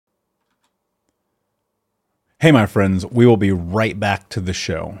Hey, my friends, we will be right back to the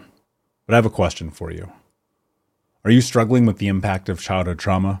show. But I have a question for you. Are you struggling with the impact of childhood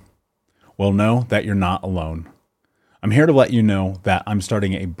trauma? Well, know that you're not alone. I'm here to let you know that I'm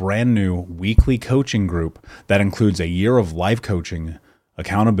starting a brand new weekly coaching group that includes a year of life coaching,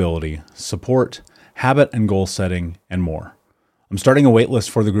 accountability, support, habit and goal setting, and more. I'm starting a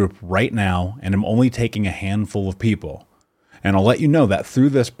waitlist for the group right now, and I'm only taking a handful of people. And I'll let you know that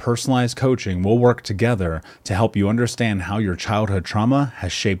through this personalized coaching, we'll work together to help you understand how your childhood trauma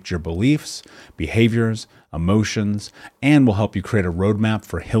has shaped your beliefs, behaviors, emotions, and will help you create a roadmap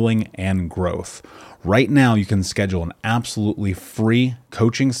for healing and growth. Right now, you can schedule an absolutely free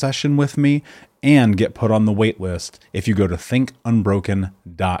coaching session with me and get put on the wait list if you go to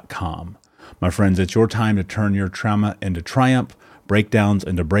thinkunbroken.com. My friends, it's your time to turn your trauma into triumph, breakdowns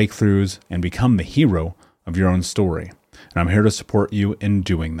into breakthroughs, and become the hero of your own story. And I'm here to support you in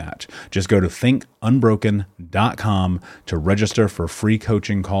doing that. Just go to thinkunbroken.com to register for a free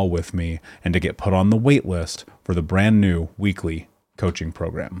coaching call with me and to get put on the wait list for the brand new weekly coaching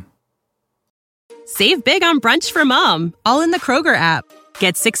program. Save big on brunch for mom, all in the Kroger app.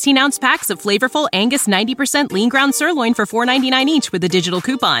 Get 16-ounce packs of flavorful Angus 90% lean ground sirloin for $4.99 each with a digital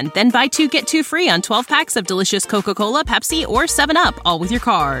coupon. Then buy 2, get 2 free on 12 packs of delicious Coca-Cola, Pepsi, or 7-Up, all with your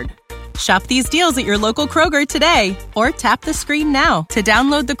card. Shop these deals at your local Kroger today, or tap the screen now to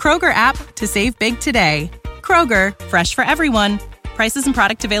download the Kroger app to save big today. Kroger, fresh for everyone. Prices and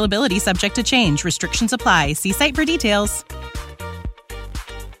product availability subject to change. Restrictions apply. See site for details.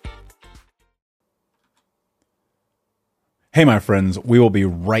 Hey, my friends, we will be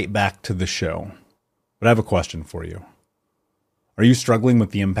right back to the show. But I have a question for you. Are you struggling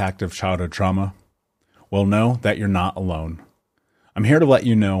with the impact of childhood trauma? Well, know that you're not alone. I'm here to let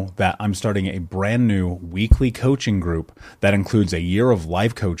you know that I'm starting a brand new weekly coaching group that includes a year of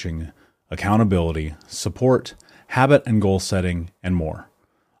life coaching, accountability, support, habit and goal setting, and more.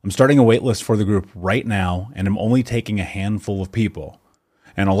 I'm starting a waitlist for the group right now, and I'm only taking a handful of people.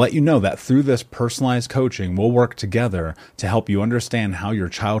 And I'll let you know that through this personalized coaching, we'll work together to help you understand how your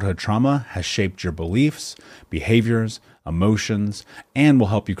childhood trauma has shaped your beliefs, behaviors, emotions, and will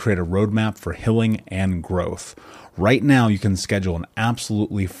help you create a roadmap for healing and growth. Right now, you can schedule an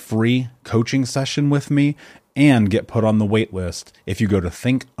absolutely free coaching session with me and get put on the wait list if you go to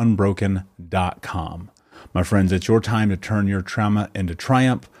thinkunbroken.com. My friends, it's your time to turn your trauma into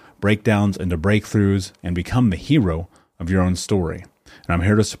triumph, breakdowns into breakthroughs, and become the hero of your own story. And I'm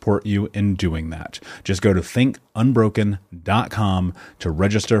here to support you in doing that. Just go to thinkunbroken.com to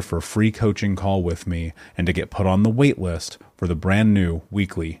register for a free coaching call with me and to get put on the wait list for the brand new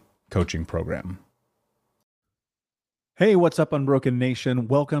weekly coaching program. Hey, what's up, Unbroken Nation?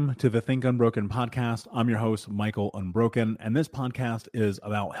 Welcome to the Think Unbroken podcast. I'm your host, Michael Unbroken, and this podcast is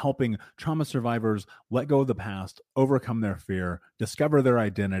about helping trauma survivors let go of the past, overcome their fear, discover their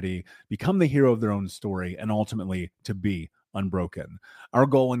identity, become the hero of their own story, and ultimately to be unbroken. Our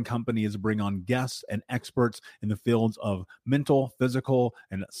goal in company is to bring on guests and experts in the fields of mental, physical,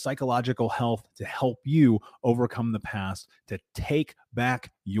 and psychological health to help you overcome the past, to take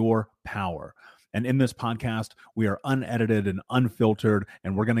back your power. And in this podcast, we are unedited and unfiltered,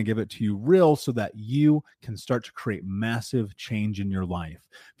 and we're going to give it to you real so that you can start to create massive change in your life.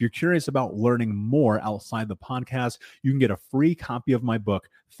 If you're curious about learning more outside the podcast, you can get a free copy of my book,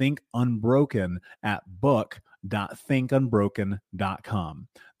 Think Unbroken, at book.thinkunbroken.com.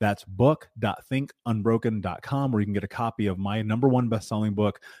 That's book.thinkunbroken.com, where you can get a copy of my #1 best-selling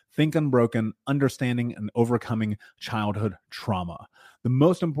book, Think Unbroken: Understanding and Overcoming Childhood Trauma. The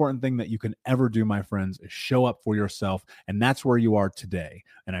most important thing that you can ever do, my friends, is show up for yourself, and that's where you are today.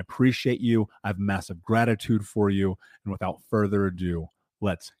 And I appreciate you. I have massive gratitude for you. And without further ado,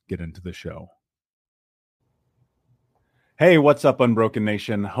 let's get into the show. Hey, what's up, Unbroken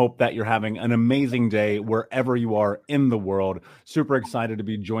Nation? Hope that you're having an amazing day wherever you are in the world. Super excited to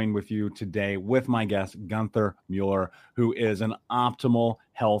be joined with you today with my guest, Gunther Mueller, who is an optimal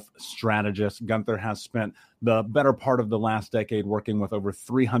health strategist. Gunther has spent the better part of the last decade working with over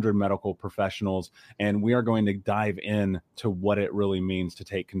 300 medical professionals, and we are going to dive in to what it really means to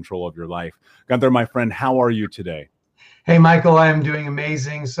take control of your life. Gunther, my friend, how are you today? Hey, Michael, I am doing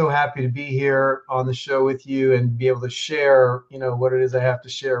amazing. So happy to be here on the show with you and be able to share, what it is I have to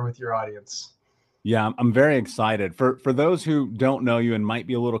share with your audience. Yeah, I'm very excited. For those who don't know you and might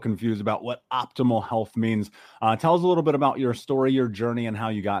be a little confused about what optimal health means, tell us a little bit about your story, your journey, and how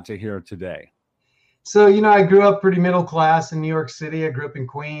you got to here today. So, I grew up pretty middle class in New York City. I grew up in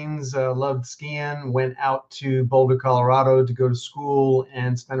Queens, loved skiing, went out to Boulder, Colorado to go to school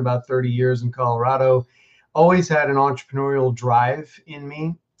and spent about 30 years in Colorado. Always had an entrepreneurial drive in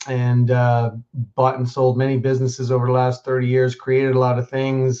me. and bought and sold many businesses over the last 30 years, created a lot of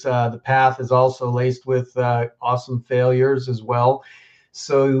things. The path is also laced with awesome failures as well.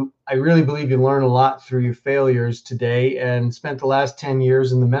 So I really believe you learn a lot through your failures today, and spent the last 10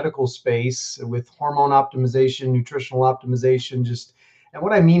 years in the medical space with hormone optimization, nutritional optimization. And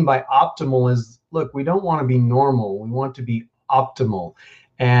what I mean by optimal is, look, we don't want to be normal. We want to be optimal.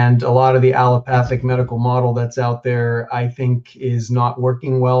 And a lot of the allopathic medical model that's out there, I think, is not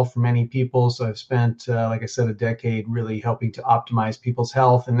working well for many people. So I've spent, like I said, a decade really helping to optimize people's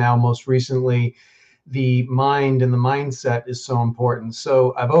health. And now most recently, the mind and the mindset is so important.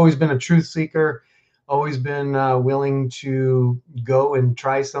 So I've always been a truth seeker, always been willing to go and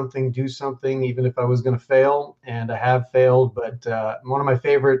try something, do something, even if I was going to fail. And I have failed. But one of my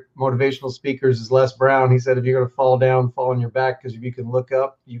favorite motivational speakers is Les Brown. He said, if you're going to fall down, fall on your back, because if you can look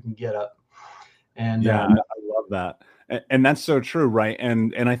up, you can get up. And yeah, I love that. And that's so true, right?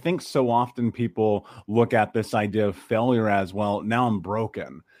 And I think so often people look at this idea of failure as, well, now I'm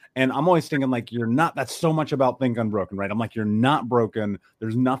broken. And I'm always thinking, like, you're not, that's so much about think unbroken, right? I'm like, you're not broken.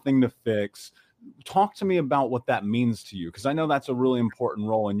 There's nothing to fix. Talk to me about what that means to you, because I know that's a really important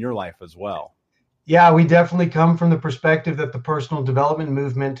role in your life as well. Yeah, we definitely come from the perspective that the personal development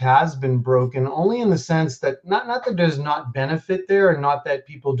movement has been broken, only in the sense that not that there's not benefit there, and not that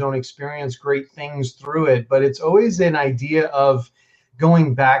people don't experience great things through it, but it's always an idea of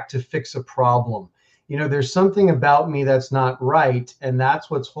going back to fix a problem. There's something about me that's not right, and that's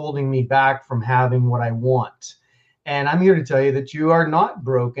what's holding me back from having what I want. And I'm here to tell you that you are not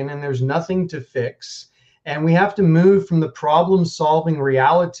broken, and there's nothing to fix. And we have to move from the problem-solving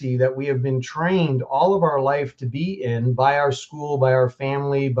reality that we have been trained all of our life to be in by our school, by our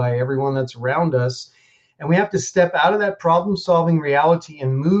family, by everyone that's around us. And we have to step out of that problem-solving reality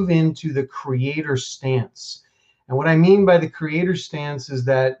and move into the creator stance. And what I mean by the creator stance is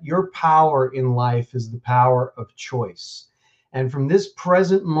that your power in life is the power of choice. And from this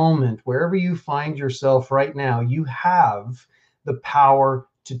present moment, wherever you find yourself right now, you have the power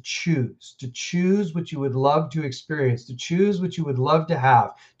to choose what you would love to experience, to choose what you would love to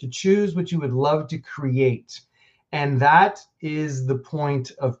have, to choose what you would love to create. And that is the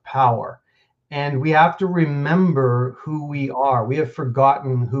point of power. And we have to remember who we are. We have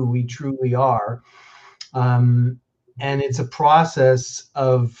forgotten who we truly are. And it's a process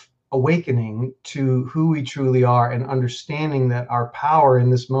of awakening to who we truly are, and understanding that our power in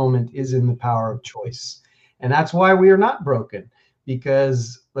this moment is in the power of choice. And that's why we are not broken,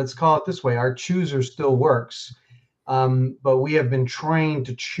 because let's call it this way, our chooser still works. But we have been trained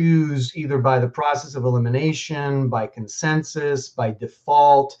to choose either by the process of elimination, by consensus, by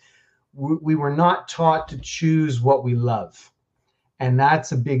default. We were not taught to choose what we love. And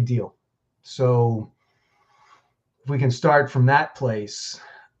that's a big deal. So if we can start from that place,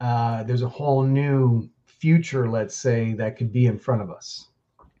 there's a whole new future, let's say, that could be in front of us.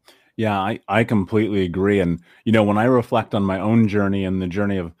 Yeah, I completely agree. And, when I reflect on my own journey and the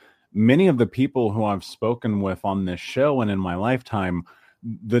journey of many of the people who I've spoken with on this show and in my lifetime,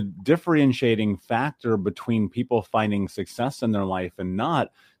 the differentiating factor between people finding success in their life and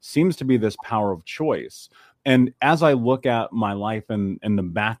not seems to be this power of choice. And as I look at my life and the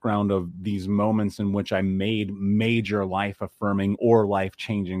background of these moments in which I made major life affirming or life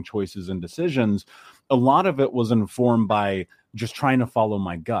changing choices and decisions, a lot of it was informed by just trying to follow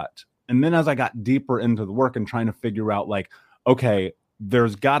my gut. And then as I got deeper into the work and trying to figure out, like, okay,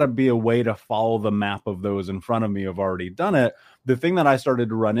 there's got to be a way to follow the map of those in front of me who've already done it. The thing that I started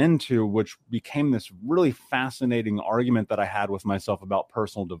to run into, which became this really fascinating argument that I had with myself about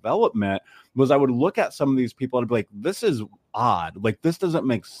personal development, was I would look at some of these people and I'd be like, this is odd. Like, this doesn't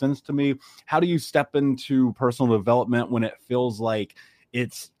make sense to me. How do you step into personal development when it feels like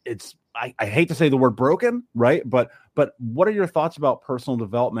I hate to say the word broken, right? But what are your thoughts about personal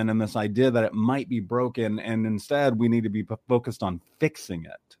development and this idea that it might be broken and instead we need to be focused on fixing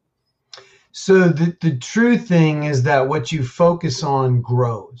it? So the true thing is that what you focus on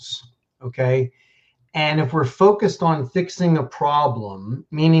grows, okay? And if we're focused on fixing a problem,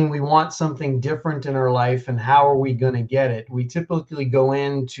 meaning we want something different in our life and how are we going to get it, we typically go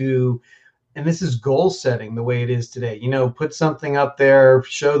into, and this is goal setting the way it is today, put something up there,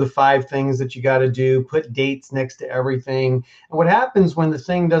 show the 5 things that you got to do, put dates next to everything. And what happens when the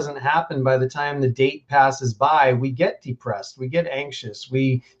thing doesn't happen, by the time the date passes by, we get depressed, we get anxious,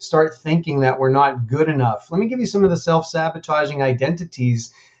 we start thinking that we're not good enough. Let me give you some of the self-sabotaging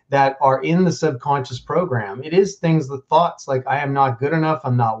identities that are in the subconscious program. It is things, the thoughts like, I am not good enough,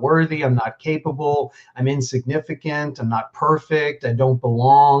 I'm not worthy, I'm not capable, I'm insignificant, I'm not perfect, I don't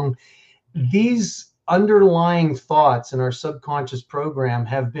belong. These underlying thoughts in our subconscious program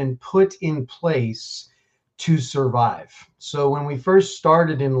have been put in place to survive. So when we first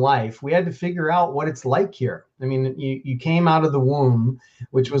started in life, we had to figure out what it's like here. I mean, you came out of the womb,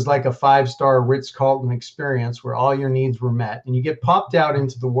 which was like a 5-star Ritz-Carlton experience where all your needs were met, and you get popped out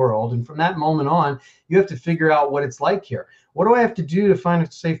into the world. And from that moment on, you have to figure out what it's like here. What do I have to do to find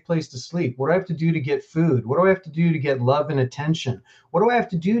a safe place to sleep? What do I have to do to get food? What do I have to do to get love and attention? What do I have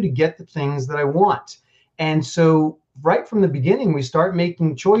to do to get the things that I want? And so right from the beginning, we start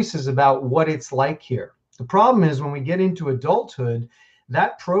making choices about what it's like here. The problem is when we get into adulthood,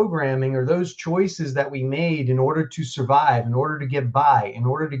 that programming or those choices that we made in order to survive, in order to get by, in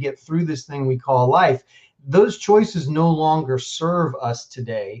order to get through this thing we call life, those choices no longer serve us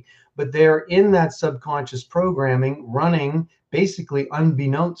today, but they're in that subconscious programming running basically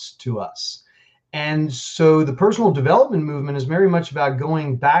unbeknownst to us. And so the personal development movement is very much about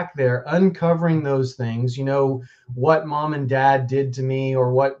going back there, uncovering those things, what mom and dad did to me,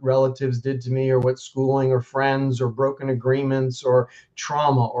 or what relatives did to me, or what schooling or friends or broken agreements or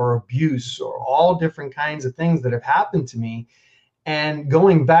trauma or abuse or all different kinds of things that have happened to me, and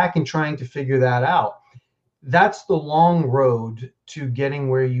going back and trying to figure that out. That's the long road to getting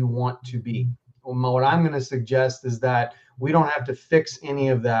where you want to be. What I'm going to suggest is that we don't have to fix any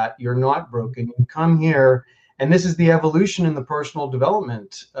of that. You're not broken. You come here, and this is the evolution in the personal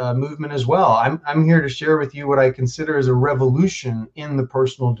development movement as well. I'm here to share with you what I consider as a revolution in the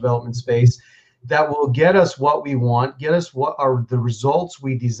personal development space that will get us what we want, get us what are the results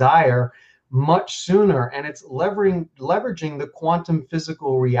we desire much sooner. And it's leveraging the quantum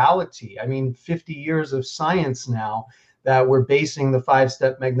physical reality. I mean, 50 years of science now that we're basing the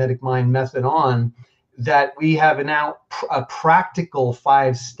 5-step magnetic mind method on, that we have now a practical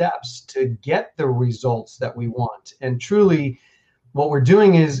 5 steps to get the results that we want. And truly, what we're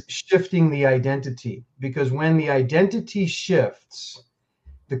doing is shifting the identity, because when the identity shifts,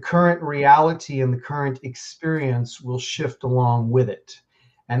 the current reality and the current experience will shift along with it.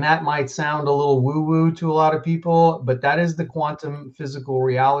 And that might sound a little woo-woo to a lot of people, but that is the quantum physical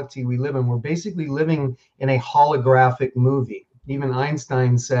reality we live in. We're basically living in a holographic movie. Even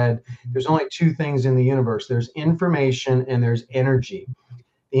Einstein said there's only 2 things in the universe. There's information and there's energy.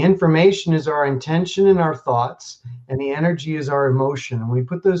 The information is our intention and our thoughts, and the energy is our emotion. And when we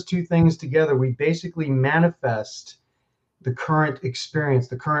put those 2 things together, we basically manifest the current experience,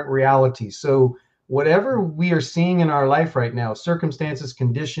 the current reality. So whatever we are seeing in our life right now, circumstances,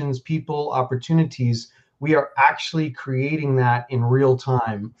 conditions, people, opportunities, we are actually creating that in real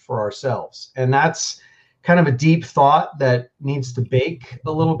time for ourselves. And that's kind of a deep thought that needs to bake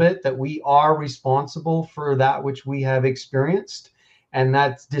a little bit, that we are responsible for that which we have experienced. And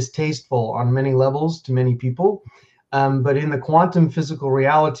that's distasteful on many levels to many people. But in the quantum physical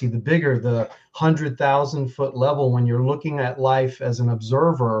reality, the bigger, the 100,000-foot level, when you're looking at life as an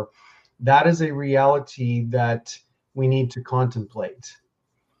observer, that is a reality that we need to contemplate.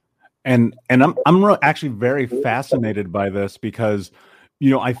 And I'm actually very fascinated by this because,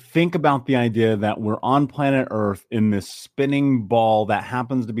 I think about the idea that we're on planet Earth in this spinning ball that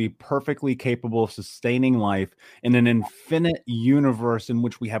happens to be perfectly capable of sustaining life in an infinite universe in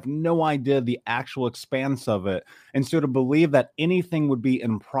which we have no idea the actual expanse of it. And so to believe that anything would be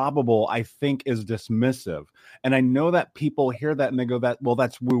improbable, I think is dismissive. And I know that people hear that and they go,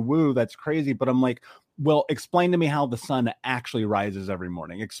 that's woo-woo, that's crazy. But I'm like, well, explain to me how the sun actually rises every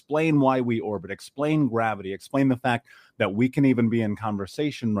morning. Explain why we orbit. Explain gravity. Explain the fact that we can even be in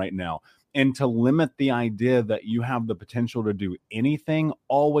conversation right now. And to limit the idea that you have the potential to do anything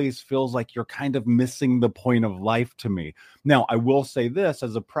always feels like you're kind of missing the point of life to me. Now, I will say this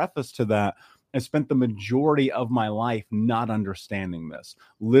as a preface to that. I spent the majority of my life not understanding this,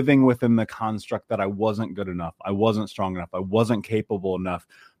 living within the construct that I wasn't good enough, I wasn't strong enough, I wasn't capable enough,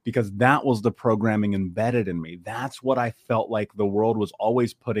 because that was the programming embedded in me. That's what I felt like the world was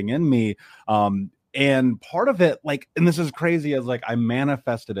always putting in me. And part of it, and this is crazy, is I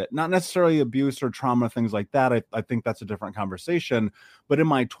manifested it, not necessarily abuse or trauma, things like that. I think that's a different conversation. But in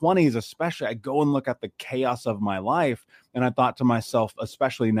my 20s, especially, I go and look at the chaos of my life. And I thought to myself,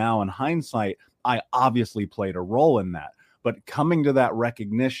 especially now in hindsight, I obviously played a role in that. But coming to that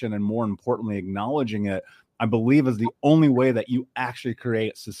recognition and more importantly, acknowledging it, I believe is the only way that you actually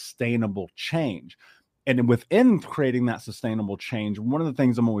create sustainable change. And within creating that sustainable change, one of the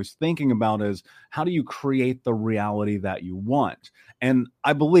things I'm always thinking about is how do you create the reality that you want? And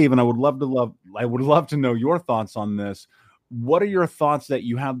I believe, and I would love to know your thoughts on this. What are your thoughts that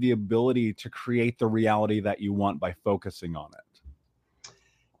you have the ability to create the reality that you want by focusing on it?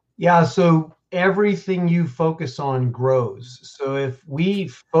 Yeah, so everything you focus on grows. So if we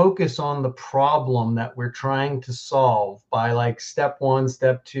focus on the problem that we're trying to solve by like step one,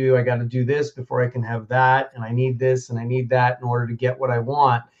 step two, I got to do this before I can have that, and I need this and I need that in order to get what I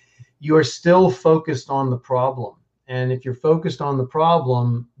want, you are still focused on the problem. And if you're focused on the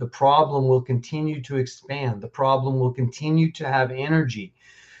problem will continue to expand. The problem will continue to have energy.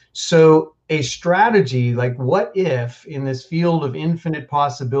 So a strategy like, what if in this field of infinite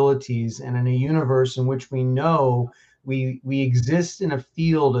possibilities and in a universe in which we know we exist in a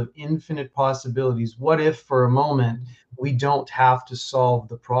field of infinite possibilities, what if for a moment we don't have to solve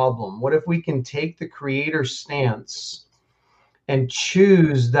the problem? What if we can take the creator stance and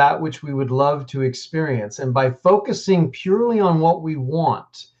choose that which we would love to experience? And by focusing purely on what we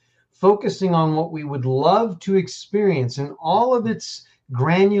want, focusing on what we would love to experience in all of its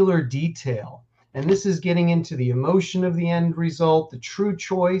granular detail, and this is getting into the emotion of the end result, the true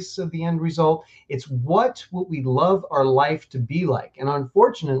choice of the end result. It's what would we love our life to be like? And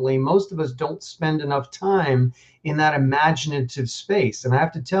unfortunately, most of us don't spend enough time in that imaginative space. And I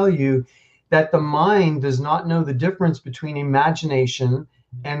have to tell you that the mind does not know the difference between imagination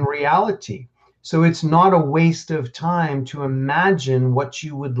and reality. So it's not a waste of time to imagine what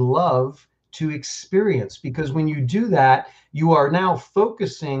you would love to experience, because when you do that, you are now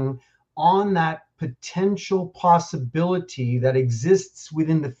focusing on that potential possibility that exists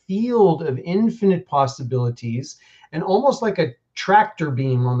within the field of infinite possibilities. And almost like a tractor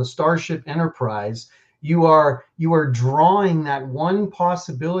beam on the Starship Enterprise, you are drawing that one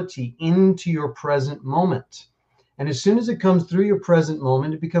possibility into your present moment. And as soon as it comes through your present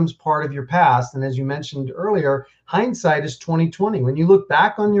moment, it becomes part of your past. And as you mentioned earlier, hindsight is 2020. When you look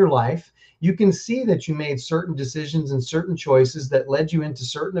back on your life, you can see that you made certain decisions and certain choices that led you into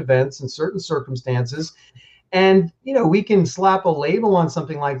certain events and certain circumstances. And, we can slap a label on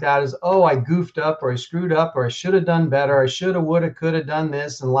something like that as, oh, I goofed up, or I screwed up, or I should have done better. I should have, would have, could have done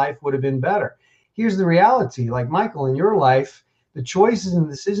this, and life would have been better. Here's the reality. Like Michael, in your life, the choices and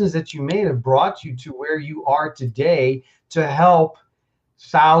decisions that you made have brought you to where you are today to help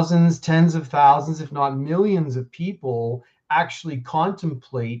thousands, tens of thousands, if not millions of people actually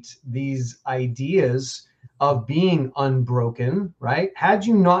contemplate these ideas of being unbroken, right? Had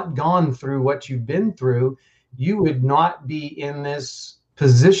you not gone through what you've been through, you would not be in this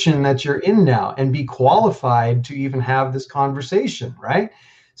position that you're in now and be qualified to even have this conversation, right?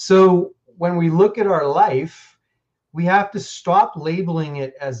 So when we look at our life, we have to stop labeling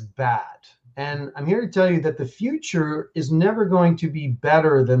it as bad. And I'm here to tell you that the future is never going to be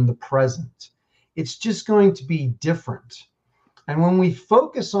better than the present. It's just going to be different. And when we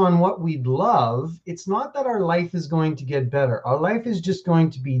focus on what we'd love, it's not that our life is going to get better. Our life is just going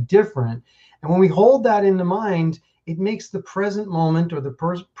to be different. And when we hold that in mind, it makes the present moment, or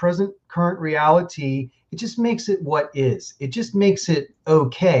the present current reality, it just makes it what is. It just makes it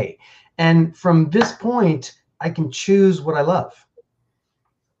okay. And from this point, I can choose what I love.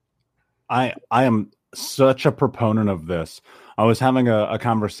 I am such a proponent of this. I was having a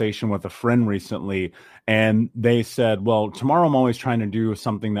conversation with a friend recently, and they said, well, tomorrow I'm always trying to do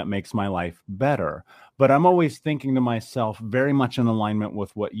something that makes my life better. But I'm always thinking to myself, very much in alignment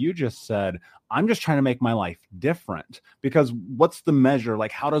with what you just said, I'm just trying to make my life different. Because what's the measure?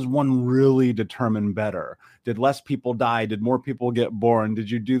 Like, how does one really determine better? Did less people die? Did more people get born? Did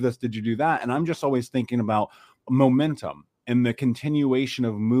you do this? Did you do that? And I'm just always thinking about momentum and the continuation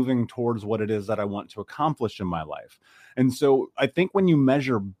of moving towards what it is that I want to accomplish in my life. And so I think when you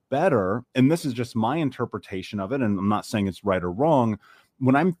measure better, and this is just my interpretation of it, and I'm not saying it's right or wrong,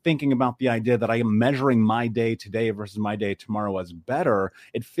 when I'm thinking about the idea that I am measuring my day today versus my day tomorrow as better,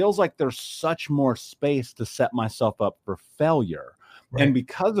 it feels like there's such more space to set myself up for failure. Right. And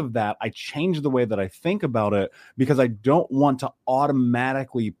because of that, I change the way that I think about it, because I don't want to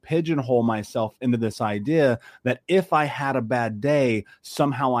automatically pigeonhole myself into this idea that if I had a bad day,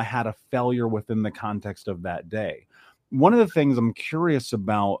 somehow I had a failure within the context of that day. One of the things I'm curious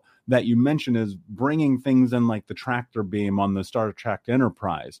about that you mentioned is bringing things in like the tractor beam on the Star Trek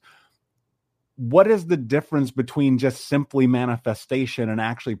Enterprise. What is the difference between just simply manifestation and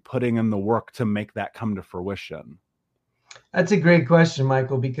actually putting in the work to make that come to fruition? That's a great question,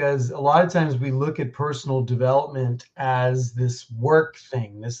 Michael, because a lot of times we look at personal development as this work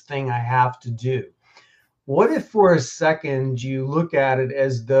thing, this thing I have to do. What if for a second you look at it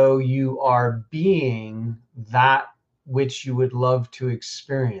as though you are being that which you would love to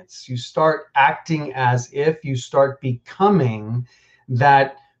experience? You start acting as if, you start becoming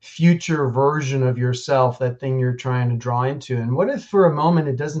that future version of yourself, that thing you're trying to draw into. And what if for a moment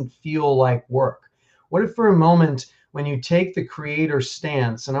it doesn't feel like work? What if for a moment when you take the creator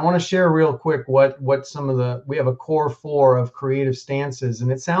stance. And I want to share real quick what some of we have a core 4 of creative stances,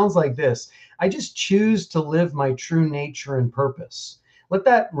 and it sounds like this: I just choose to live my true nature and purpose. Let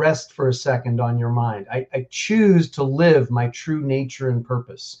that rest for a second on your mind. I choose to live my true nature and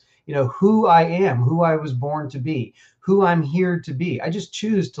purpose. Who I am, who I was born to be, who I'm here to be. I just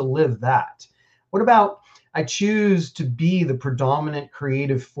choose to live that. What about I choose to be the predominant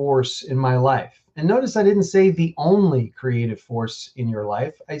creative force in my life? And notice I didn't say the only creative force in your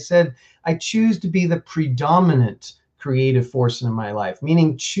life. I said I choose to be the predominant creative force in my life,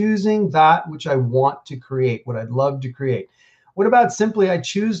 meaning choosing that which I want to create, what I'd love to create. What about simply I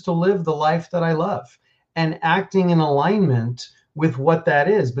choose to live the life that I love and acting in alignment with what that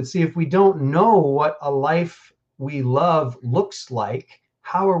is? But see, if we don't know what a life we love looks like,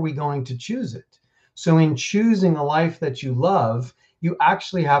 how are we going to choose it? So in choosing a life that you love, you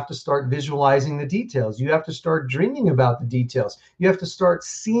actually have to start visualizing the details. You have to start dreaming about the details. You have to start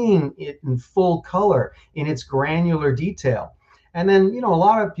seeing it in full color, in its granular detail. And then, a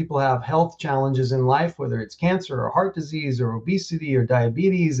lot of people have health challenges in life, whether it's cancer or heart disease or obesity or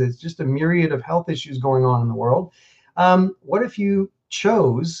diabetes. It's just a myriad of health issues going on in the world. What if you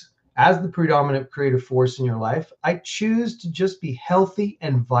chose, as the predominant creative force in your life, I choose to just be healthy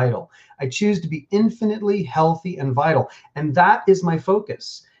and vital. I choose to be infinitely healthy and vital. And that is my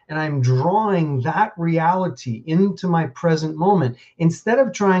focus. And I'm drawing that reality into my present moment. Instead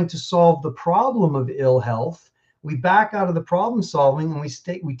of trying to solve the problem of ill health, we back out of the problem solving and we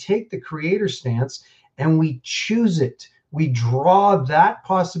take the creator stance and we choose it. We draw that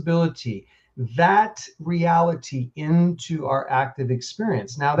possibility, that reality into our active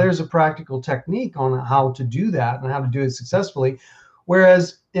experience. Now, there's a practical technique on how to do that and how to do it successfully.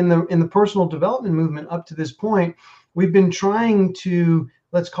 Whereas in the personal development movement up to this point, we've been trying to,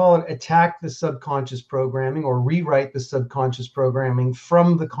 let's call it, attack the subconscious programming or rewrite the subconscious programming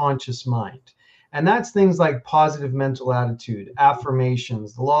from the conscious mind. And that's things like positive mental attitude,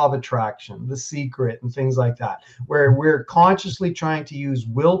 affirmations, the law of attraction, the secret, and things like that, where we're consciously trying to use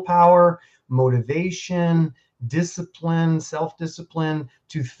willpower, motivation, discipline, self-discipline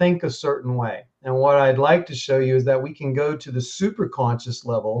to think a certain way. And what I'd like to show you is that we can go to the superconscious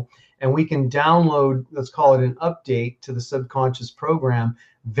level and we can download, let's call it an update to the subconscious program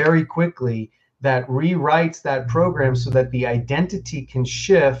very quickly that rewrites that program so that the identity can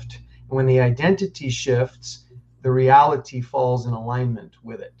shift. When the identity shifts, the reality falls in alignment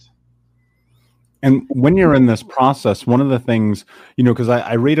with it. And when you're in this process, one of the things, because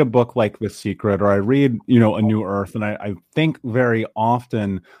I read a book like The Secret, or I read, A New Earth, and I think very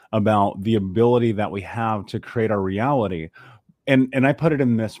often about the ability that we have to create our reality. And I put it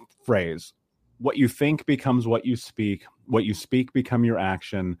in this phrase: what you think becomes what you speak become your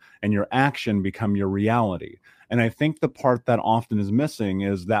action, and your action become your reality. And I think the part that often is missing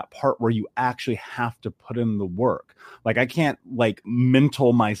is that part where you actually have to put in the work. Like, I can't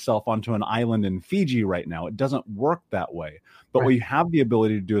mental myself onto an island in Fiji right now. It doesn't work that way. But Right. what you have the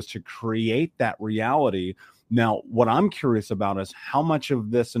ability to do is to create that reality. Now, what I'm curious about is how much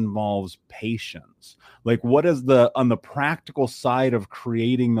of this involves patience. What is on the practical side of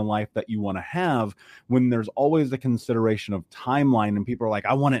creating the life that you want to have, when there's always the consideration of timeline and people are like,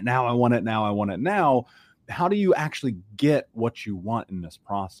 I want it now, I want it now, I want it now. How do you actually get what you want in this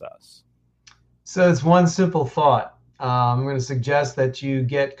process? So it's one simple thought. I'm going to suggest that you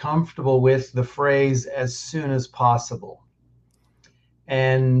get comfortable with the phrase "as soon as possible."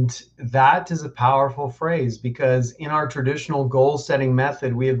 And that is a powerful phrase, because in our traditional goal setting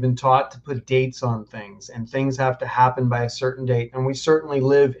method, we have been taught to put dates on things, and things have to happen by a certain date. And we certainly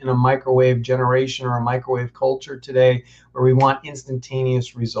live in a microwave generation or a microwave culture today where we want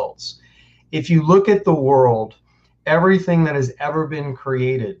instantaneous results. If you look at the world, everything that has ever been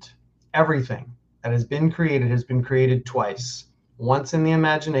created, everything that has been created twice, once in the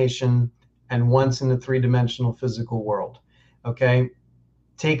imagination and once in the three-dimensional physical world. Okay?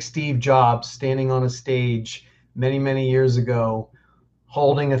 Take Steve Jobs standing on a stage many, many years ago,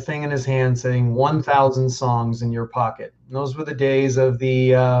 holding a thing in his hand saying 1,000 songs in your pocket. And those were the days of the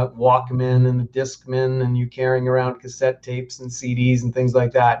Walkman and the Discman, and you carrying around cassette tapes and CDs and things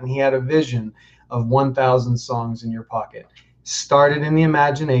like that. And he had a vision of 1,000 songs in your pocket. Started in the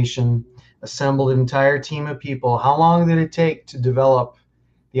imagination, assembled an entire team of people. How long did it take to develop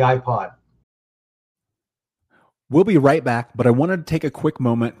the iPod? We'll be right back, but I wanted to take a quick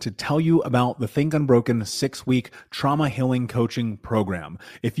moment to tell you about the Think Unbroken 6-week trauma healing coaching program.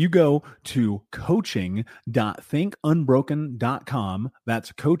 If you go to coaching.thinkunbroken.com,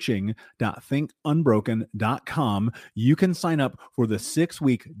 that's coaching.thinkunbroken.com, you can sign up for the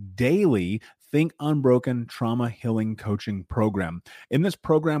 6-week daily Think Unbroken Trauma Healing Coaching Program. In this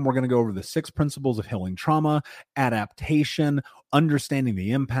program, we're going to go over the 6 principles of healing trauma, adaptation, understanding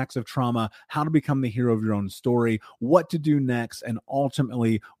the impacts of trauma, how to become the hero of your own story, what to do next, and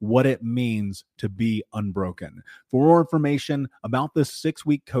ultimately what it means to be unbroken. For more information about this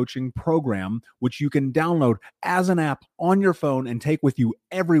 6-week coaching program, which you can download as an app on your phone and take with you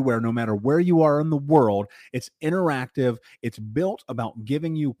everywhere, no matter where you are in the world, it's interactive. It's built about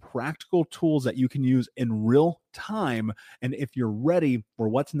giving you practical tools that you can use in real time. And if you're ready for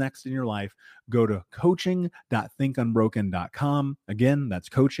what's next in your life, go to coaching.thinkunbroken.com. Again, that's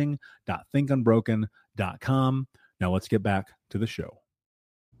coaching.thinkunbroken.com. Now let's get back to the show.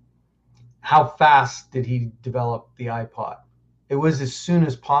 How fast did he develop the iPod? It was as soon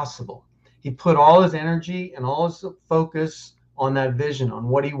as possible. He put all his energy and all his focus on that vision, on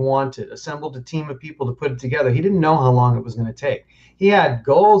what he wanted, assembled a team of people to put it together. He didn't know how long it was going to take. He had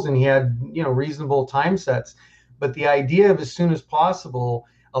goals and he had, reasonable time sets, but the idea of as soon as possible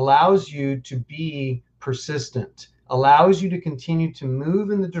allows you to be persistent, allows you to continue to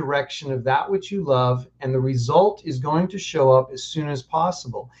move in the direction of that which you love, and the result is going to show up as soon as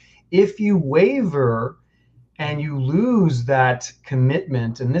possible. If you waver and you lose that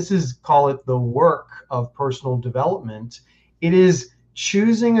commitment, and this is, call it the work of personal development, it is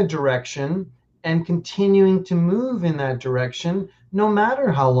choosing a direction and continuing to move in that direction, no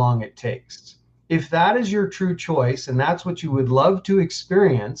matter how long it takes. If that is your true choice and that's what you would love to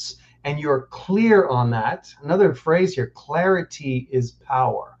experience, and you're clear on that, another phrase here, clarity is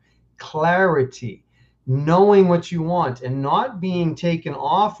power. Clarity, knowing what you want and not being taken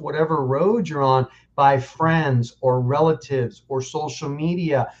off whatever road you're on by friends or relatives or social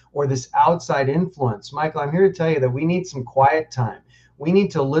media or this outside influence. Michael, I'm here to tell you that we need some quiet time. We need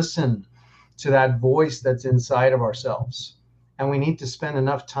to listen to that voice that's inside of ourselves. And we need to spend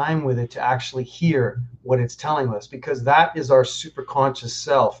enough time with it to actually hear what it's telling us, because that is our superconscious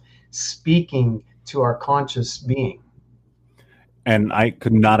self speaking to our conscious being. And I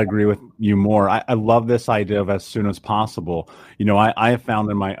could not agree with you more. I love this idea of as soon as possible. I have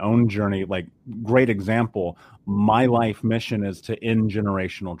found in my own journey, like, great example, my life mission is to end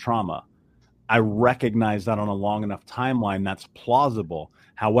generational trauma. I recognize that on a long enough timeline, that's plausible.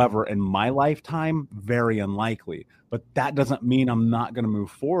 However, in my lifetime, very unlikely. But that doesn't mean I'm not going to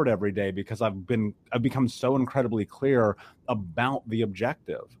move forward every day, because I've become so incredibly clear about the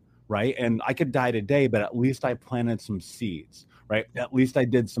objective, right? And I could die today, but at least I planted some seeds, right? At least I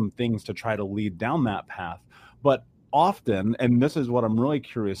did some things to try to lead down that path. But often, and this is what I'm really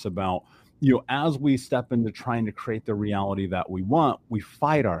curious about, as we step into trying to create the reality that we want, we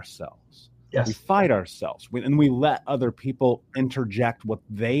fight ourselves. Yes. We fight ourselves, and we let other people interject what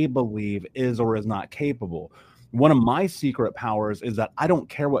they believe is or is not capable. One of my secret powers is that I don't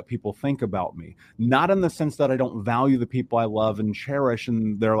care what people think about me, not in the sense that I don't value the people I love and cherish,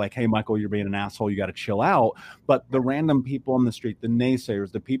 and they're like, hey, Michael, you're being an asshole, you got to chill out. But the random people on the street, the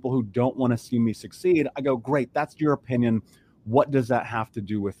naysayers, the people who don't want to see me succeed, I go, great, that's your opinion. What does that have to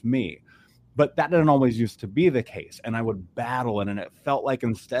do with me? But that didn't always used to be the case. And I would battle it. And it felt like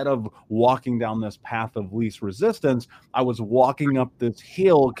instead of walking down this path of least resistance, I was walking up this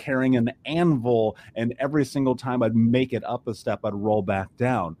hill carrying an anvil. And every single time I'd make it up a step, I'd roll back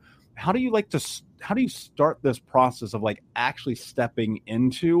down. How do you start this process of like actually stepping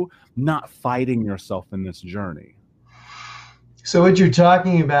into not fighting yourself in this journey? So what you're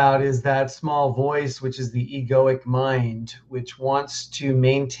talking about is that small voice, which is the egoic mind, which wants to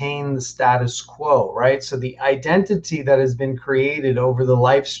maintain the status quo, right? So the identity that has been created over the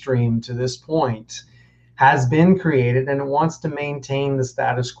live stream to this point has been created, and it wants to maintain the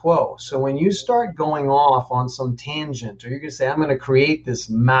status quo. So when you start going off on some tangent, or you're going to say, I'm going to create this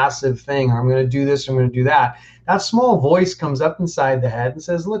massive thing, or I'm going to do this, or I'm going to do that, that small voice comes up inside the head and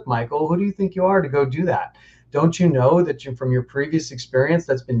says, look, Michael, who do you think you are to go do that? Don't you know that from your previous experience,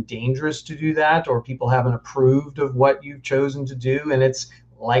 that's been dangerous to do that, or people haven't approved of what you've chosen to do? And it's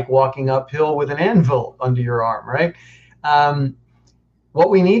like walking uphill with an anvil under your arm, right? What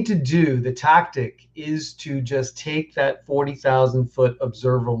we need to do, the tactic, is to just take that 40,000 foot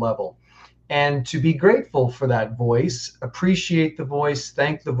observer level and to be grateful for that voice, appreciate the voice,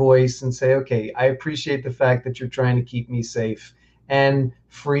 thank the voice, and say, okay, I appreciate the fact that you're trying to keep me safe and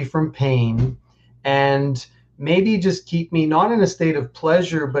free from pain, and maybe just keep me not in a state of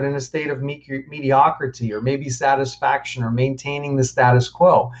pleasure, but in a state of mediocrity, or maybe satisfaction, or maintaining the status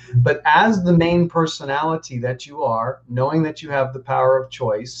quo. But as the main personality that you are, knowing that you have the power of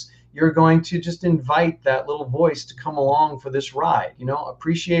choice, you're going to just invite that little voice to come along for this ride.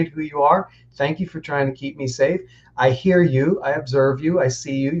 Appreciate who you are. Thank you for trying to keep me safe. I hear you, I observe you, I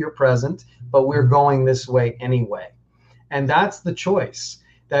see you, you're present, but we're going this way anyway. And that's the choice,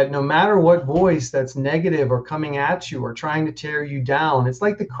 that no matter what voice that's negative or coming at you or trying to tear you down, it's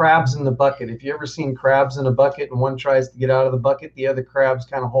like the crabs in the bucket. If you ever seen crabs in a bucket and one tries to get out of the bucket, the other crabs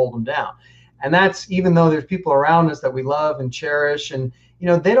kind of hold them down. And that's even though there's people around us that we love and cherish, and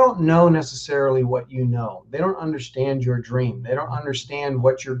they don't know necessarily what you know. They don't understand your dream. They don't understand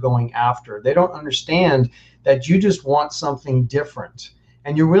what you're going after. They don't understand that you just want something different.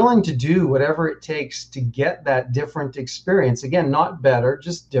 And you're willing to do whatever it takes to get that different experience. Again, not better,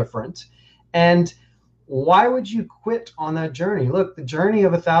 just different. And why would you quit on that journey? Look, the journey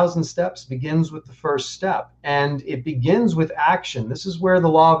of 1,000 steps begins with the first step, and it begins with action. This is where the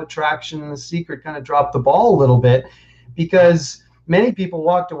law of attraction and The Secret kind of dropped the ball a little bit, because many people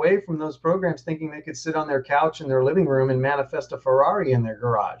walked away from those programs thinking they could sit on their couch in their living room and manifest a Ferrari in their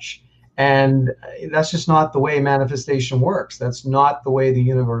garage. And that's just not the way manifestation works. That's not the way the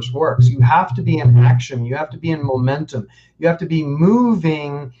universe works. You have to be in action. You have to be in momentum. You have to be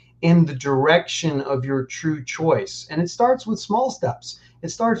moving in the direction of your true choice. And it starts with small steps. It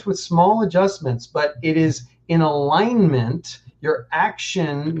starts with small adjustments, but it is in alignment. Your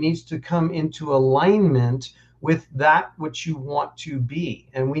action needs to come into alignment with that which you want to be.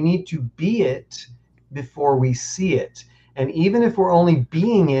 And we need to be it before we see it. And even if we're only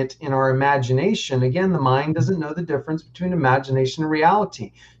being it in our imagination, again, the mind doesn't know the difference between imagination and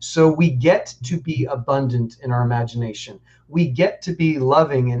reality. So we get to be abundant in our imagination. We get to be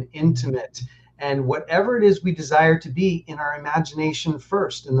loving and intimate and whatever it is we desire to be in our imagination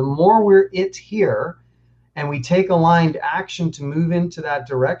first. And the more we're it here and we take aligned action to move into that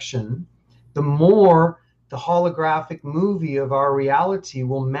direction, the more the holographic movie of our reality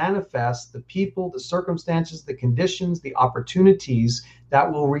will manifest the people, the circumstances, the conditions, the opportunities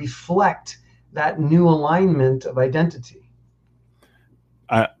that will reflect that new alignment of identity.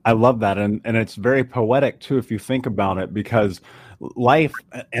 I love that. And it's very poetic too, if you think about it, because life,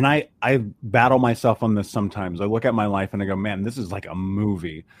 and I battle myself on this sometimes. I look at my life and I go, man, this is like a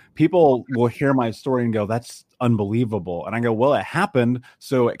movie. People will hear my story and go, that's unbelievable. And I go, well, it happened,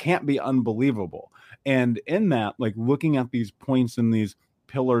 so it can't be unbelievable. And in that, like looking at these points and these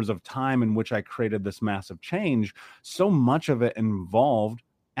pillars of time in which I created this massive change, so much of it involved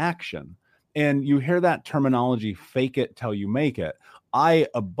action. And you hear that terminology, fake it till you make it. I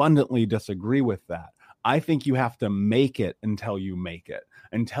abundantly disagree with that. I think you have to make it until you make it,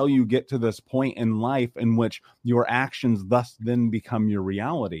 until you get to this point in life in which your actions thus then become your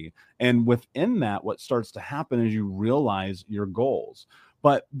reality. And within that, what starts to happen is you realize your goals.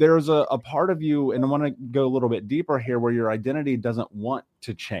 But there's a part of you, and I want to go a little bit deeper here, where your identity doesn't want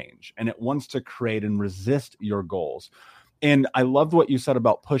to change and it wants to create and resist your goals. And I loved what you said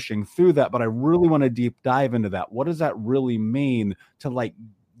about pushing through that, but I really want to deep dive into that. What does that really mean to like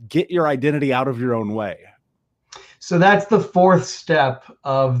get your identity out of your own way? So that's the fourth step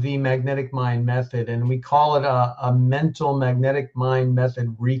of the magnetic mind method, and we call it a mental magnetic mind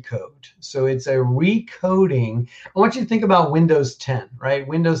method recode. So it's a recoding. I want you to think about Windows 10, right?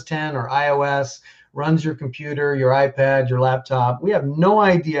 Windows 10 or iOS runs your computer, your iPad, your laptop. We have no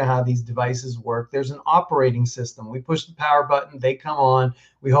idea how these devices work. There's an operating system. We push the power button, they come on.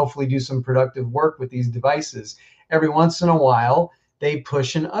 We hopefully do some productive work with these devices. Every once in a while, they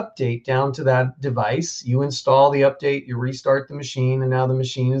push an update down to that device. You install the update, you restart the machine, and now the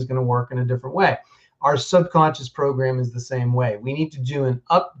machine is going to work in a different way. Our subconscious program is the same way. We need to do an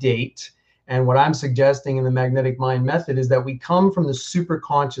update. And what I'm suggesting in the magnetic mind method is that we come from the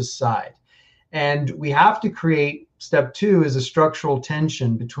superconscious side. And we have to create, step 2 is a structural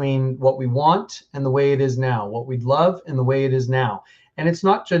tension between what we want and the way it is now, what we'd love and the way it is now. And it's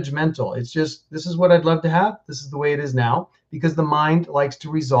not judgmental. It's just, this is what I'd love to have. This is the way it is now, because the mind likes to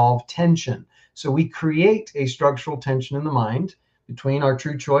resolve tension. So we create a structural tension in the mind between our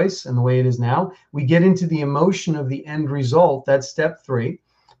true choice and the way it is now. We get into the emotion of the end result. That's step 3,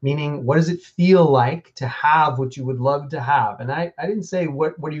 meaning what does it feel like to have what you would love to have? And I didn't say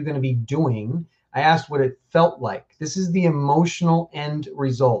what are you going to be doing? I asked what it felt like. This is the emotional end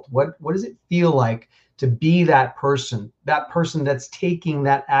result. What does it feel like to be that person that's taking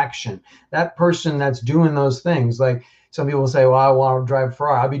that action, that person that's doing those things? Like some people say, well, I want to drive a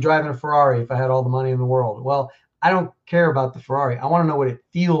Ferrari. I'd be driving a Ferrari if I had all the money in the world. Well, I don't care about the Ferrari. I want to know what it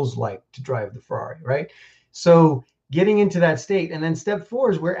feels like to drive the Ferrari, right? So getting into that state. And then step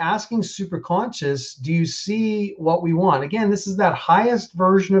 4 is we're asking superconscious, do you see what we want? Again, this is that highest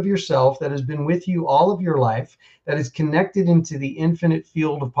version of yourself that has been with you all of your life, that is connected into the infinite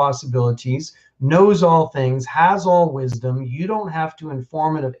field of possibilities, knows all things, has all wisdom. You don't have to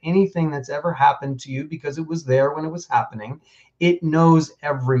inform it of anything that's ever happened to you because it was there when it was happening. It knows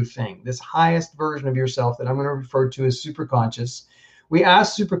everything. This highest version of yourself that I'm going to refer to as superconscious. We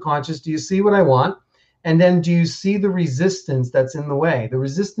ask superconscious, do you see what I want? And then do you see the resistance that's in the way? The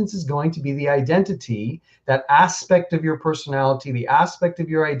resistance is going to be the identity, that aspect of your personality, the aspect of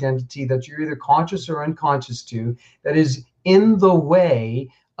your identity that you're either conscious or unconscious to, that is in the way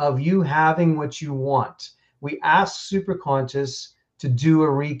of you having what you want. We ask superconscious to do a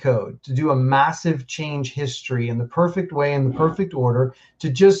recode, to do a massive change history in the perfect way, in the perfect order, to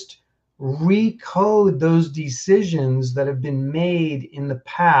just recode those decisions that have been made in the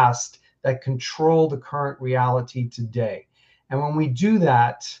past that control the current reality today. And when we do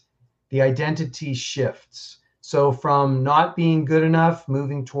that, the identity shifts. So from not being good enough,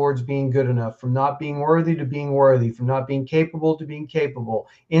 moving towards being good enough, from not being worthy to being worthy, from not being capable to being capable,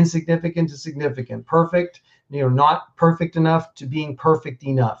 insignificant to significant, perfect, not perfect enough to being perfect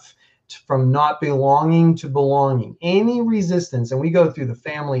enough, from not belonging to belonging. Any resistance, and we go through the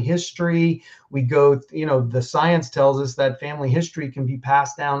family history, we go, the science tells us that family history can be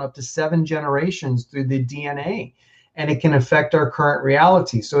passed down up to 7 generations through the DNA, and it can affect our current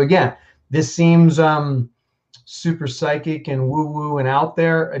reality. So again, this seems super psychic and woo-woo and out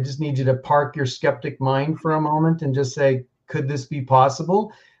there. I just need you to park your skeptic mind for a moment and just say, could this be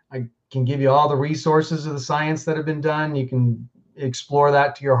possible? I can give you all the resources of the science that have been done. You can explore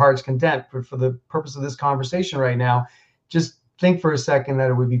that to your heart's content. But for the purpose of this conversation right now, just think for a second that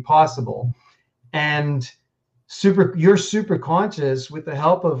it would be possible. And your superconscious, with the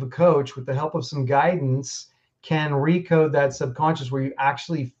help of a coach, with the help of some guidance, can recode that subconscious where you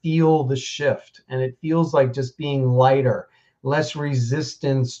actually feel the shift. And it feels like just being lighter, less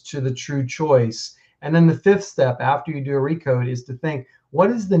resistance to the true choice. And then the 5th step after you do a recode is to think,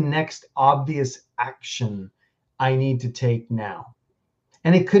 what is the next obvious action I need to take now?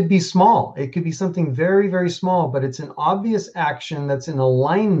 And it could be small. It could be something very, very small, but it's an obvious action that's in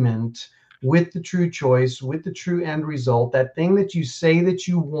alignment with the true choice, with the true end result, that thing that you say that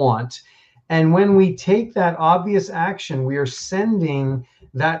you want. And when we take that obvious action, we are sending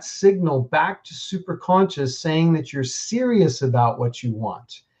that signal back to superconscious saying that you're serious about what you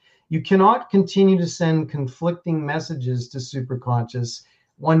want. You cannot continue to send conflicting messages to superconscious.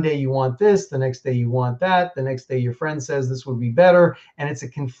 One day you want this, the next day you want that, the next day your friend says this would be better, and it's a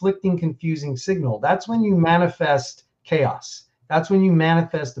conflicting, confusing signal. That's when you manifest chaos. That's when you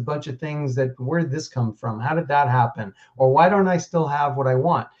manifest a bunch of things that, where did this come from? How did that happen? Or why don't I still have what I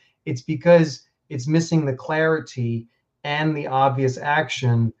want? It's because it's missing the clarity and the obvious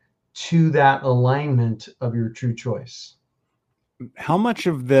action to that alignment of your true choice. How much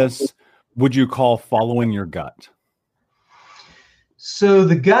of this would you call following your gut? So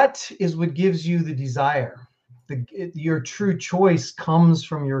the gut is what gives you the desire. Your true choice comes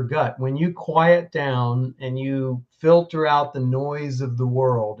from your gut. When you quiet down and you filter out the noise of the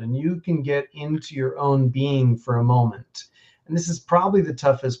world and you can get into your own being for a moment, and this is probably the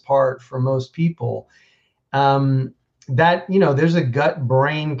toughest part for most people, there's a gut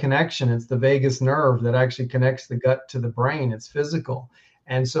brain connection. It's the vagus nerve that actually connects the gut to the brain. It's physical.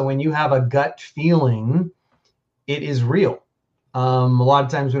 And so when you have a gut feeling, it is real. A lot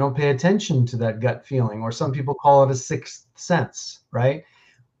of times we don't pay attention to that gut feeling, or some people call it a 6th sense, right?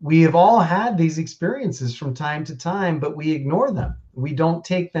 We have all had these experiences from time to time, but we ignore them. We don't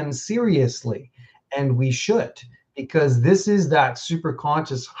take them seriously, and we should, because this is that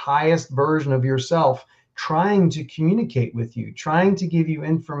superconscious highest version of yourself trying to communicate with you, trying to give you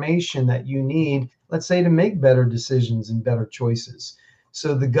information that you need, let's say, to make better decisions and better choices.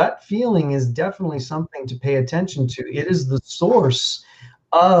 So the gut feeling is definitely something to pay attention to. It is the source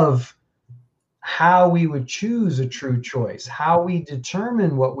of how we would choose a true choice, how we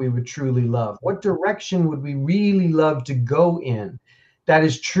determine what we would truly love, what direction would we really love to go in. That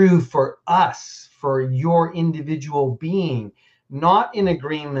is true for us, for your individual being, not in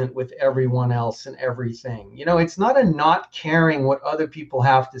agreement with everyone else and everything. It's not a not caring what other people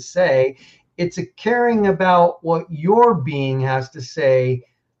have to say. It's a caring about what your being has to say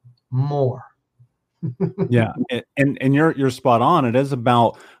more. Yeah. And you're spot on. It is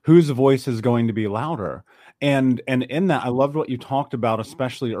about whose voice is going to be louder. And in that, I loved what you talked about,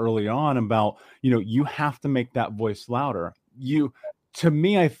 especially early on, about, you have to make that voice louder. To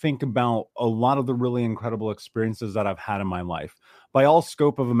me, I think about a lot of the really incredible experiences that I've had in my life. By all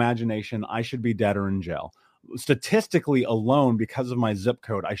scope of imagination, I should be dead or in jail. statistically alone, because of my zip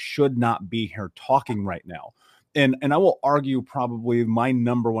code, I should not be here talking right now. And I will argue probably my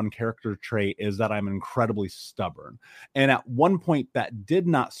number one character trait is that I'm incredibly stubborn. And at one point that did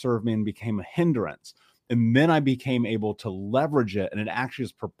not serve me and became a hindrance. And then I became able to leverage it, and it actually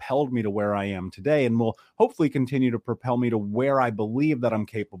has propelled me to where I am today, and will hopefully continue to propel me to where I believe that I'm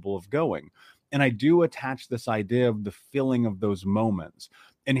capable of going. And I do attach this idea of the feeling of those moments.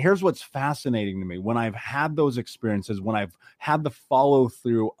 And here's what's fascinating to me. When I've had those experiences, when I've had the follow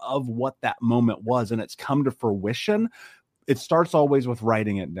through of what that moment was, and it's come to fruition, it starts always with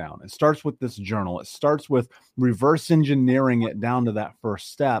writing it down. It starts with this journal. It starts with reverse engineering it down to that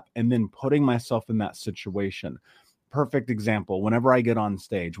first step, and then putting myself in that situation. Perfect example. Whenever I get on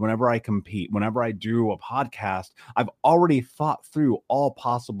stage, whenever I compete, whenever I do a podcast, I've already thought through all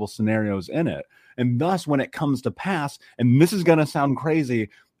possible scenarios in it. And thus, when it comes to pass, and this is going to sound crazy,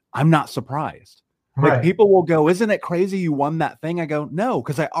 I'm not surprised. Right. Like, people will go, "Isn't it crazy you won that thing?" I go, "No,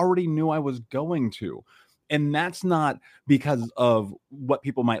 because I already knew I was going to." And that's not because of what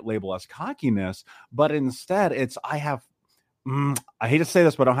people might label as cockiness, but instead it's, I hate to say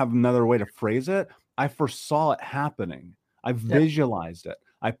this, but I don't have another way to phrase it. I foresaw it happening. I visualized it.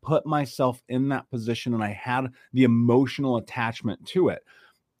 I put myself in that position, and I had the emotional attachment to it.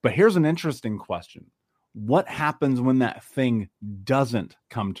 But here's an interesting question. What happens when that thing doesn't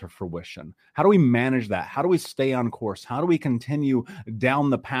come to fruition? How do we manage that? How do we stay on course? How do we continue down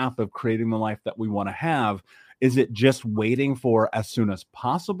the path of creating the life that we want to have? Is it just waiting for as soon as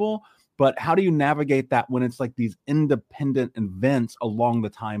possible? But how do you navigate that when it's like these independent events along the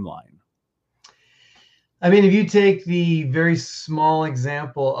timeline? I mean, if you take the very small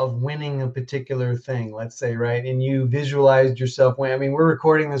example of winning a particular thing, let's say, right, and you visualized yourself winning. I mean, we're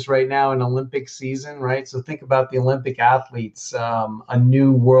recording this right now in Olympic season, right? So think about the Olympic athletes, a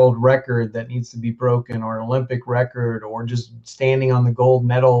new world record that needs to be broken, or an Olympic record, or just standing on the gold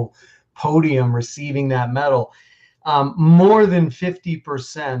medal podium, receiving that medal. More than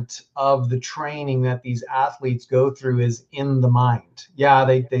 50% of the training that these athletes go through is in the mind. Yeah,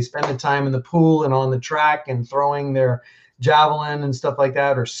 they spend the time in the pool and on the track and throwing their javelin and stuff like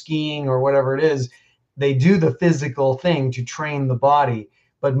that, or skiing or whatever it is. They do the physical thing to train the body,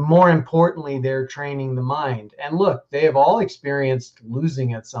 but more importantly, they're training the mind. And look, they have all experienced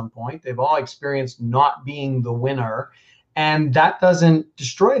losing at some point. They've all experienced not being the winner, and that doesn't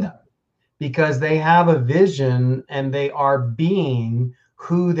destroy them, because they have a vision and they are being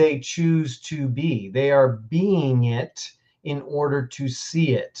who they choose to be. They are being it in order to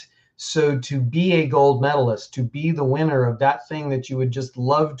see it. So to be a gold medalist, to be the winner of that thing that you would just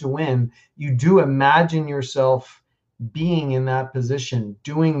love to win, you do imagine yourself being in that position,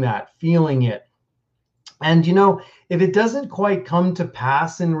 doing that, feeling it. And, you know, if it doesn't quite come to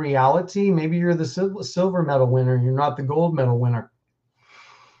pass in reality, maybe you're the silver medal winner, you're not the gold medal winner.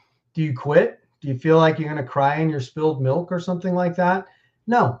 Do you quit? Do you feel like you're going to cry in your spilled milk or something like that?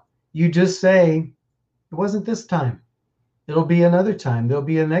 No, you just say, it wasn't this time. It'll be another time. There'll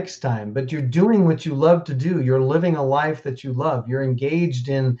be a next time. But you're doing what you love to do. You're living a life that you love. You're engaged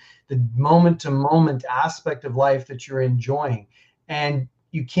in the moment to moment aspect of life that you're enjoying. And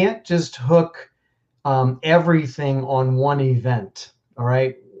you can't just hook everything on one event. All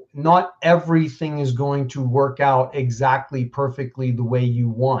right. Not everything is going to work out exactly perfectly the way you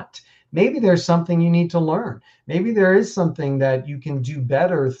want. Maybe there's something you need to learn. Maybe there is something that you can do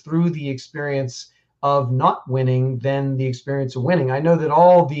better through the experience of not winning than the experience of winning. I know that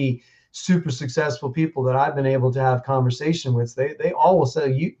all the super successful people that I've been able to have conversation with, they all will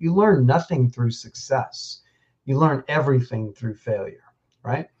say, you learn nothing through success. You learn everything through failure,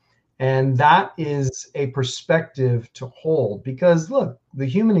 right? And that is a perspective to hold, because look, the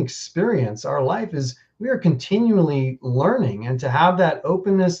human experience, our life is, we are continually learning, and to have that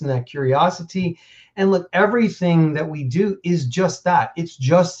openness and that curiosity. And look, everything that we do is just that. It's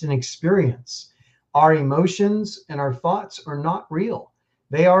just an experience. Our emotions and our thoughts are not real.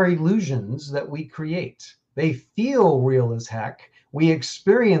 They are illusions that we create. They feel real as heck. We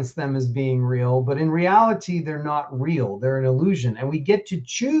experience them as being real, but in reality, they're not real. They're an illusion. And we get to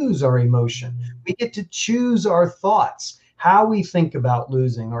choose our emotion. We get to choose our thoughts, how we think about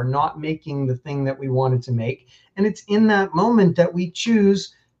losing or not making the thing that we wanted to make. And it's in that moment that we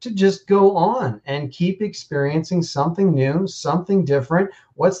choose to just go on and keep experiencing something new, something different.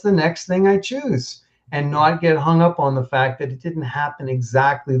 What's the next thing I choose? And not get hung up on the fact that it didn't happen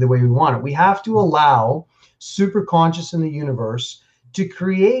exactly the way we want it. We have to allow super conscious in the universe to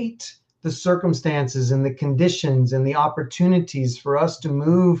create the circumstances and the conditions and the opportunities for us to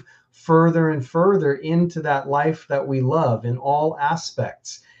move further and further into that life that we love in all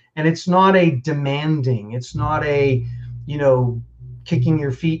aspects. And it's not a demanding, it's not a, kicking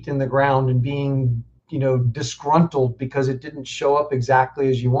your feet in the ground and being, disgruntled because it didn't show up exactly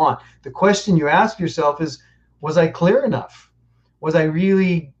as you want. The question you ask yourself is, was I clear enough? Was I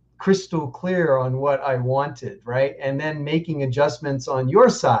really crystal clear on what I wanted, right? And then making adjustments on your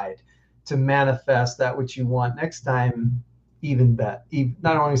side to manifest that which you want next time, even better.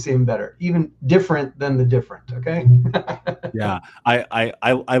 Not only say even better, even different than the different. Okay. Yeah,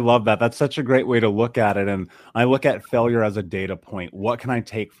 I love that. That's such a great way to look at it. And I look at failure as a data point. What can I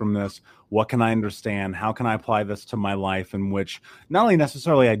take from this? What can I understand? How can I apply this to my life, in which not only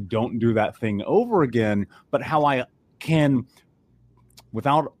necessarily I don't do that thing over again, but how I can,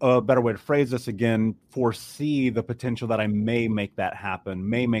 without a better way to phrase this again, foresee the potential that I may make that happen,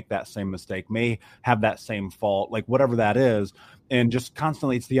 may make that same mistake, may have that same fault, like whatever that is. And just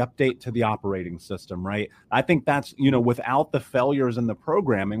constantly, it's the update to the operating system, right? I think that's, without the failures in the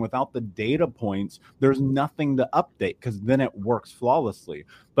programming, without the data points, there's nothing to update, because then it works flawlessly.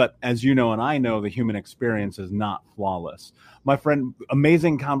 But as you know, and I know, the human experience is not flawless. My friend,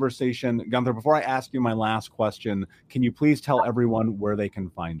 amazing conversation. Gunther, before I ask you my last question, can you please tell everyone where they can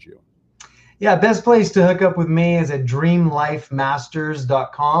find you? Yeah, best place to hook up with me is at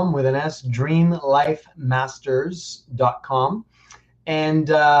dreamlifemasters.com with an S, dreamlifemasters.com. And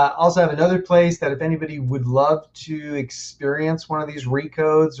also have another place that if anybody would love to experience one of these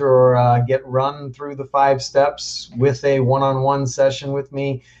recodes or get run through the 5 steps with a one-on-one session with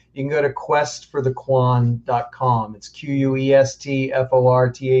me, you can go to questforthequan.com. It's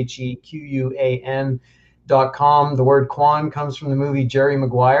questforthequan.com. The word Quan comes from the movie Jerry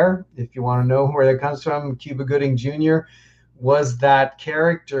Maguire. If you want to know where that comes from, Cuba Gooding Jr. was that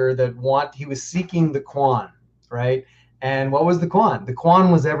character that he was seeking the Quan, right? And what was the Quan? The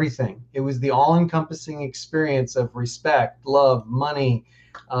Quan was everything. It was the all-encompassing experience of respect, love, money,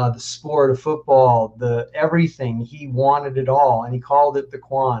 the sport of football, the everything. He wanted it all, and he called it the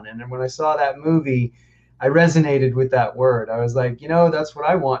Quan. And when I saw that movie, I resonated with that word. I was like, that's what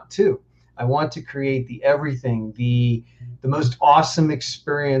I want too. I want to create the everything, the most awesome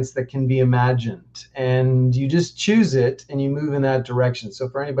experience that can be imagined. And you just choose it and you move in that direction. So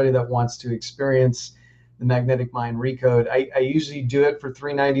for anybody that wants to experience the Magnetic Mind Recode, I usually do it for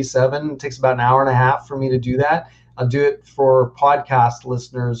 $397. It takes about an hour and a half for me to do that. I'll do it for podcast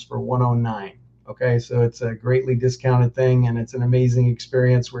listeners for $109. Okay, so it's a greatly discounted thing, and it's an amazing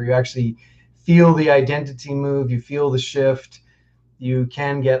experience where you actually feel the identity move, you feel the shift, you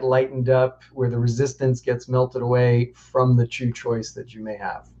can get lightened up, where the resistance gets melted away from the true choice that you may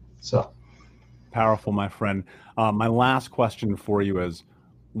have. So powerful, my friend. My last question for you is,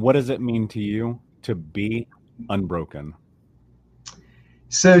 what does it mean to you to be unbroken?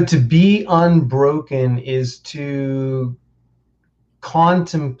 So to be unbroken is to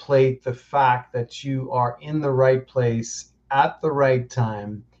contemplate the fact that you are in the right place at the right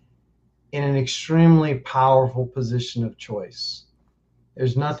time in an extremely powerful position of choice.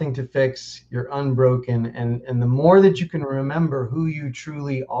 There's nothing to fix. You're unbroken. And the more that you can remember who you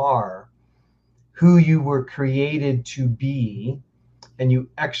truly are, who you were created to be, and you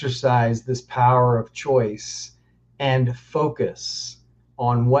exercise this power of choice and focus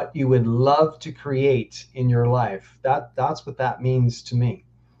on what you would love to create in your life, that's what that means to me.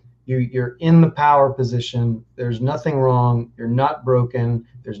 You're in the power position. There's nothing wrong. You're not broken.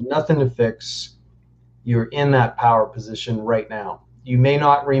 There's nothing to fix. You're in that power position right now. You may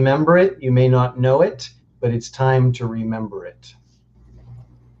not remember it. You may not know it, but it's time to remember it.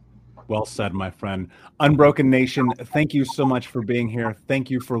 Well said, my friend. Unbroken Nation, thank you so much for being here. Thank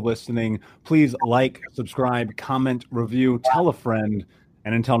you for listening. Please like, subscribe, comment, review, tell a friend.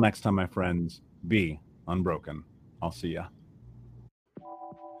 And until next time, my friends, be unbroken. I'll see ya.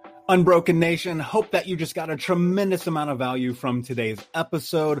 Unbroken Nation, hope that you just got a tremendous amount of value from today's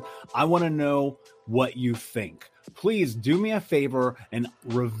episode. I want to know what you think. Please do me a favor and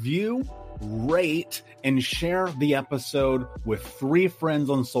review, rate, and share the episode with 3 friends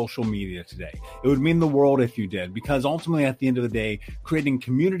on social media today. It would mean the world if you did, because ultimately at the end of the day, creating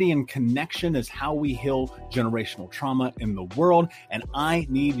community and connection is how we heal generational trauma in the world. And I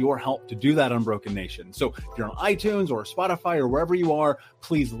need your help to do that, Unbroken Nation. So if you're on iTunes or Spotify or wherever you are,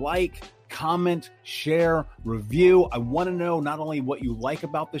 please like, comment, share, review. I want to know not only what you like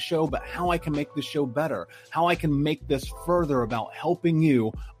about the show, but how I can make the show better, how I can make this further about helping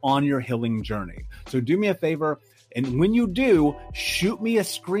you on your healing journey. So do me a favor, and when you do, shoot me a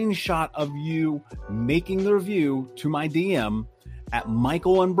screenshot of you making the review to my DM at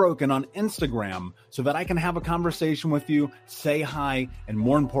Michael Unbroken on Instagram, so that I can have a conversation with you, say hi, and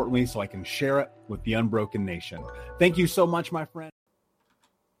more importantly, so I can share it with the Unbroken Nation. Thank you so much, my friend.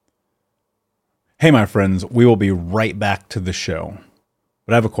 Hey, my friends, we will be right back to the show.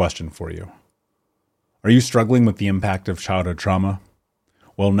 But I have a question for you. Are you struggling with the impact of childhood trauma?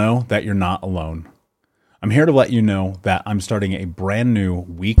 Well, know that you're not alone. I'm here to let you know that I'm starting a brand new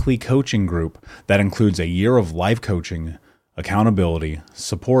weekly coaching group that includes a year of life coaching, accountability,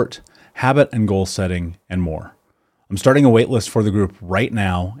 support, habit and goal setting, and more. I'm starting a waitlist for the group right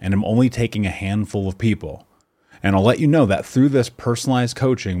now, and I'm only taking a handful of people. And I'll let you know that through this personalized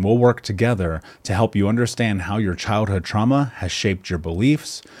coaching, we'll work together to help you understand how your childhood trauma has shaped your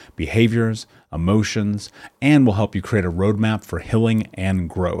beliefs, behaviors, emotions, and will help you create a roadmap for healing and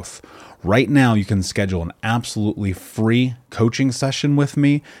growth. Right now, you can schedule an absolutely free coaching session with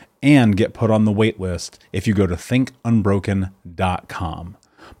me and get put on the wait list if you go to thinkunbroken.com.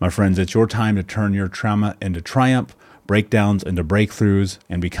 My friends, it's your time to turn your trauma into triumph, breakdowns into breakthroughs,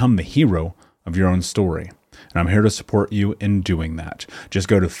 and become the hero of your own story. And I'm here to support you in doing that. Just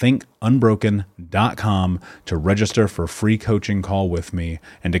go to thinkunbroken.com to register for a free coaching call with me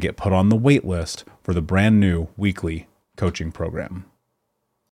and to get put on the wait list for the brand new weekly coaching program.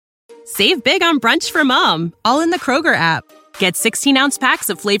 Save big on brunch for mom, all in the Kroger app. Get 16-ounce packs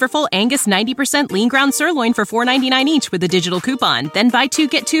of flavorful Angus 90% lean ground sirloin for $4.99 each with a digital coupon. Then buy 2,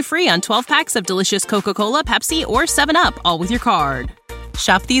 get 2 free on 12 packs of delicious Coca-Cola, Pepsi, or 7-Up, all with your card.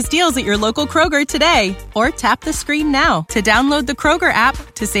 Shop these deals at your local Kroger today, or tap the screen now to download the Kroger app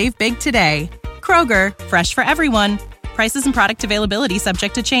to save big today. Kroger, fresh for everyone. Prices and product availability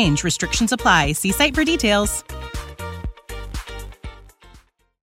subject to change. Restrictions apply. See site for details.